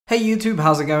Hey YouTube,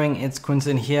 how's it going? It's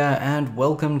Quentin here and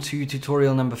welcome to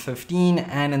tutorial number 15,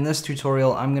 and in this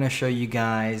tutorial I'm going to show you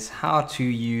guys how to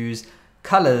use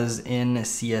colors in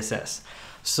CSS.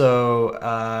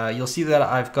 So you'll see that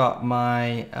I've got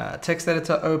my text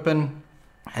editor open,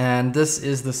 and this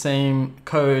is the same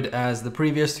code as the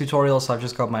previous tutorial. So I've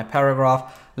just got my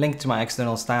paragraph linked to my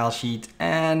external style sheet,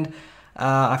 and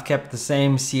I've kept the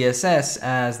same CSS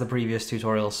as the previous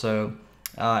tutorial. So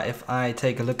if I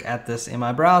take a look at this in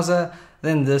my browser,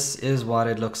 then this is what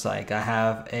it looks like. I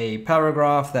have a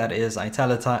paragraph that is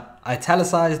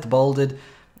italicized, bolded,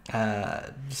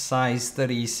 size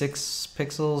 36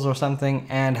 pixels or something,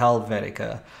 and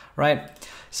Helvetica, right?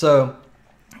 So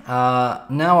now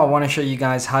I want to show you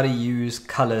guys how to use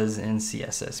colors in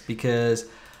CSS, because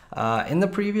in the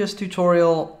previous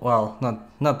tutorial, well,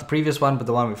 not the previous one, but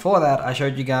the one before that, I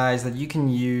showed you guys that you can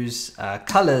use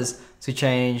colors to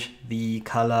change the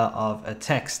color of a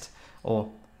text, or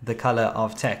the color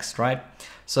of text, right?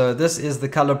 So this is the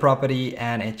color property,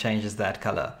 and it changes that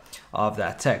color of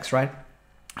that text, right?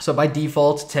 So by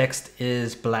default, text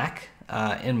is black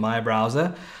in my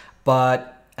browser,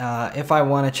 but if I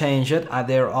want to change it,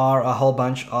 there are a whole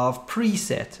bunch of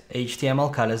preset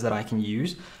HTML colors that I can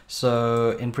use.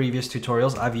 So in previous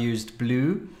tutorials, I've used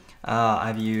blue,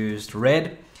 I've used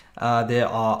red, there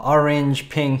are orange,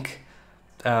 pink,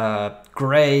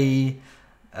 gray,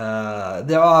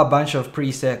 there are a bunch of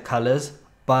preset colors,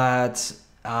 but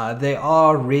they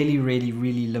are really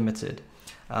limited.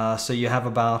 So you have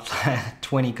about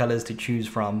 20 colors to choose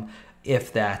from,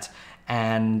 if that.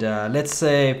 And let's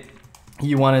say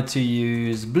you wanted to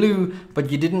use blue,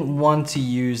 but you didn't want to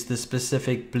use the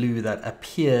specific blue that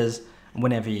appears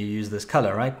whenever you use this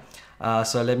color, right?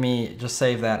 So let me just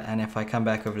save that, and if I come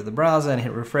back over to the browser and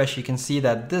hit refresh, you can see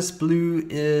that this blue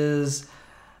is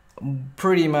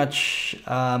pretty much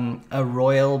a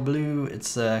royal blue.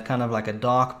 It's kind of like a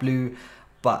dark blue,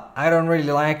 but I don't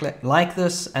really like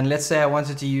this. And let's say I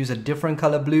wanted to use a different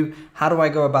color blue. How do I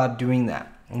go about doing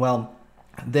that? Well,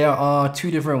 there are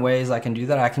two different ways I can do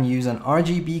that. I can use an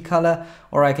RGB color,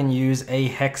 or I can use a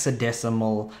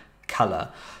hexadecimal color.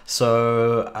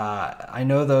 So I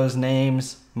know those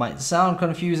names might sound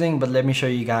confusing, but let me show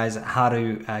you guys how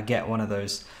to get one of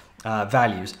those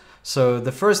values. So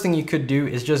the first thing you could do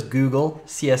is just Google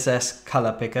CSS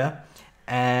color picker,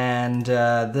 and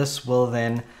this will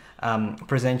then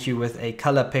present you with a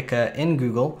color picker in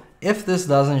Google. If this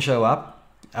doesn't show up,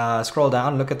 scroll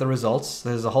down, look at the results.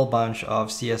 There's a whole bunch of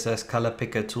CSS color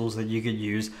picker tools that you could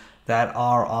use that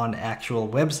are on actual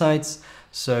websites,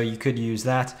 so you could use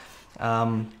that.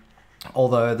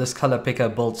 Although this color picker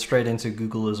built straight into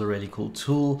Google is a really cool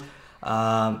tool.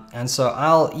 And so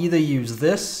I'll either use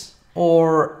this,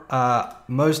 or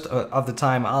most of the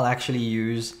time I'll actually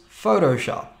use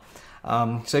Photoshop.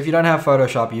 So if you don't have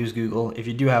Photoshop, use Google. If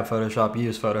you do have Photoshop,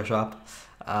 use Photoshop.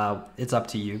 It's up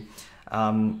to you.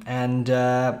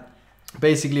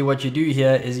 Basically what you do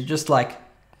here is you just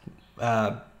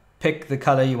pick the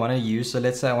color you want to use. So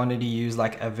let's say I wanted to use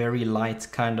like a very light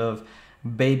kind of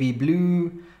baby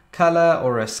blue color,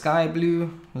 or a sky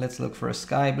blue. Let's look for a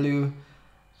sky blue,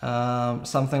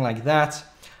 something like that.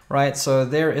 Right, so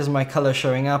there is my color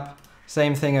showing up.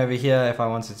 Same thing over here. If I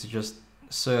wanted to just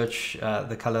search,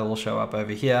 the color will show up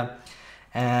over here.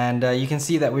 And you can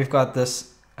see that we've got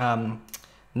this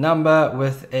number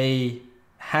with a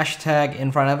hashtag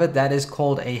in front of it. That is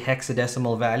called a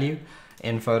hexadecimal value.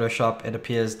 In Photoshop, it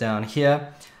appears down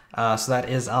here. So that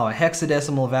is our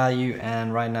hexadecimal value,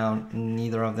 and right now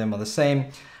neither of them are the same.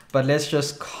 But let's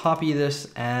just copy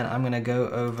this, and I'm going to go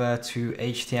over to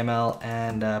HTML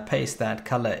and paste that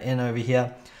color in over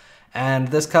here. And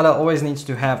this color always needs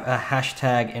to have a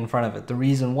hashtag in front of it. The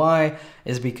reason why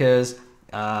is because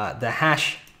the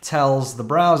hash tells the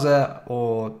browser,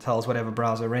 or tells whatever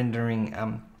browser rendering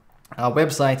our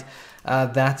website,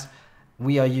 that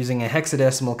we are using a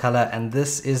hexadecimal color, and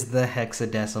this is the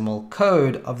hexadecimal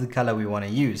code of the color we want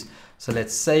to use. So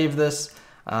let's save this.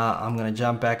 I'm going to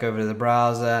jump back over to the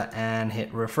browser and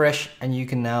hit refresh, and you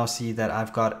can now see that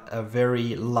I've got a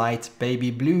very light baby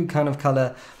blue kind of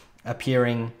color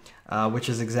appearing, which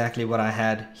is exactly what I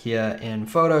had here in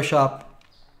Photoshop.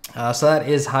 So that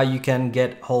is how you can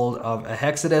get hold of a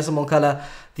hexadecimal color.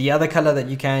 The other color that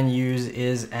you can use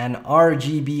is an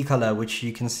RGB color, which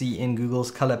you can see in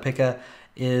Google's color picker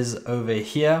is over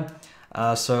here.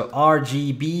 So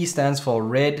RGB stands for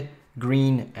red,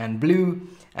 green, and blue.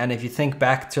 And if you think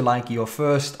back to like your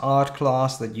first art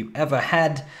class that you ever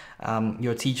had,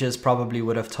 your teachers probably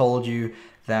would have told you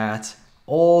that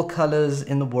all colors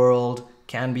in the world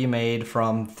can be made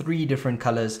from 3 different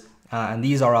colors, and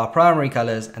these are our primary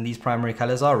colors, and these primary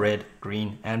colors are red,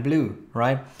 green, and blue,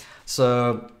 right?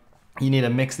 So you need to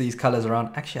mix these colors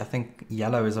around. Actually, I think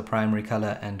yellow is a primary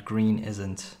color and green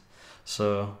isn't.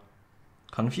 So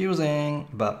confusing,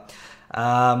 but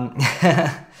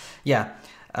yeah.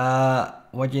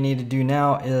 What you need to do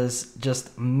now is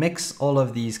just mix all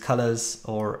of these colors,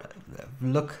 or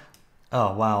look.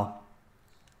 Oh, wow.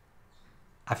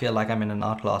 I feel like I'm in an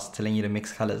art class telling you to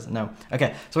mix colors. No.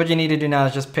 Okay, so what you need to do now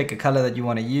is just pick a color that you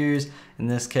want to use. In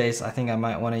this case, I think I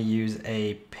might want to use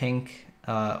a pink,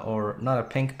 or not a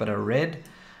pink, but a red.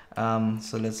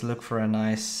 So let's look for a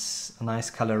nice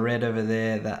color red over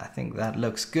there. I think that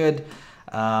looks good.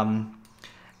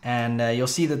 And you'll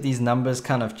see that these numbers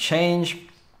kind of change.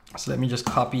 So let me just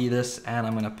copy this, and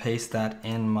I'm going to paste that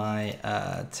in my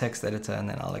text editor, and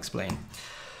then I'll explain.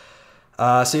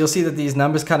 So you'll see that these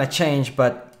numbers kind of change,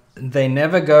 but they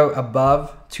never go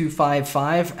above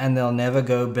 255 and they'll never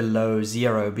go below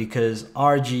 0, because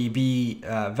RGB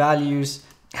values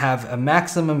have a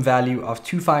maximum value of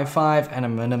 255 and a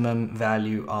minimum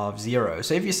value of 0.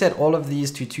 So if you set all of these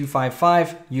to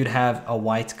 255, you'd have a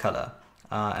white color.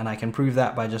 And I can prove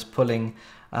that by just pulling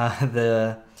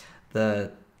the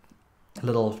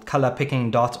little color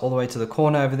picking dot all the way to the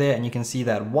corner over there, and you can see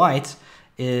that white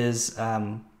is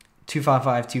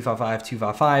 255, 255,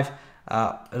 255.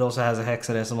 It also has a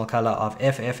hexadecimal color of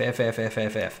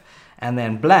FFFFFFF. And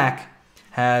then black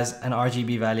has an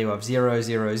RGB value of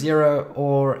 000,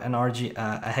 or an a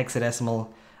hexadecimal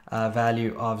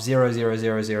value of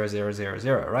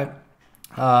 0000000, right?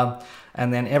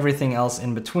 And then everything else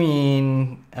in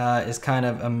between is kind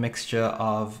of a mixture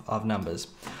of numbers.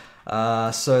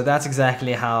 So that's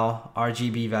exactly how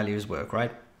RGB values work,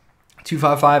 right?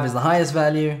 255 is the highest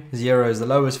value, 0 is the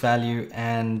lowest value,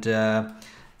 and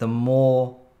the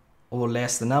more or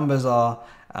less the numbers are,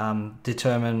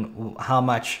 determine how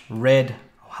much red,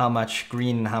 how much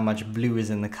green, and how much blue is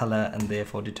in the color, and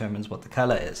therefore determines what the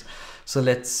color is. So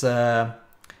let's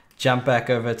jump back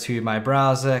over to my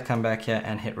browser, come back here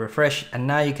and hit refresh, and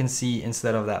now you can see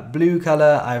instead of that blue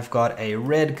color, I've got a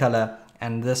red color,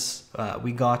 and this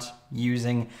we got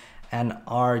using an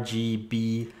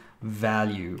RGB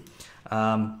value.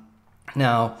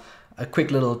 Now, a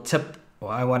quick little tip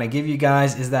I want to give you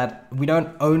guys is that we don't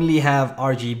only have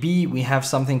RGB, we have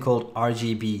something called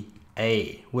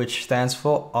RGBA, which stands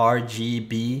for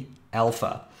RGB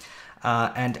alpha.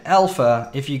 And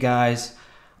alpha, if you guys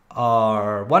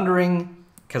are wondering,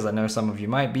 because I know some of you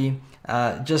might be,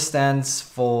 just stands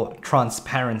for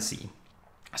transparency.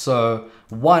 So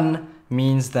 1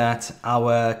 means that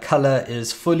our color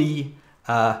is fully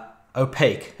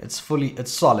opaque, it's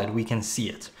solid, we can see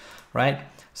it, right?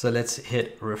 So let's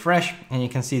hit refresh, and you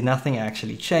can see nothing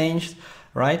actually changed,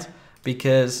 right?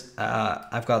 Because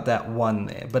I've got that 1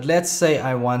 there. But let's say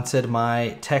I wanted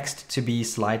my text to be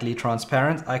slightly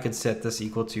transparent. I could set this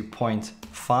equal to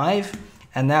 0.5,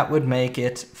 and that would make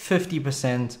it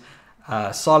 50%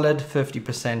 solid,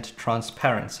 50%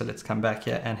 transparent. So let's come back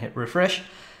here and hit refresh,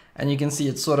 and you can see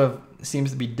it sort of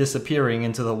seems to be disappearing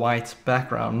into the white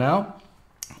background now.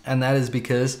 And that is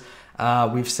because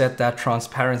we've set that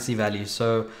transparency value.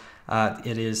 So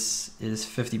it is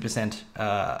 50%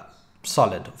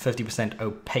 solid, 50%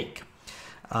 opaque.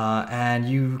 And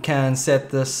you can set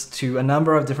this to a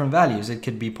number of different values. It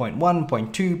could be 0.1,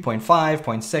 0.2, 0.5,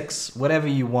 0.6, whatever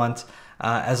you want.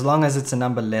 As long as it's a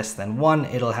number less than 1,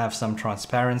 it'll have some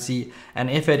transparency. And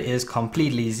if it is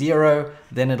completely 0,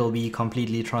 then it'll be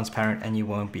completely transparent and you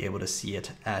won't be able to see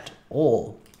it at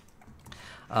all.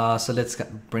 So let's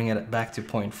bring it back to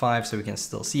 0.5 so we can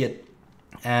still see it.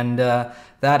 And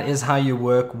that is how you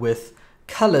work with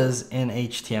colors in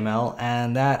HTML.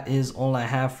 And that is all I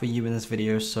have for you in this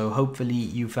video. So hopefully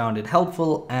you found it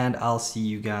helpful, and I'll see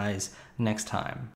you guys next time.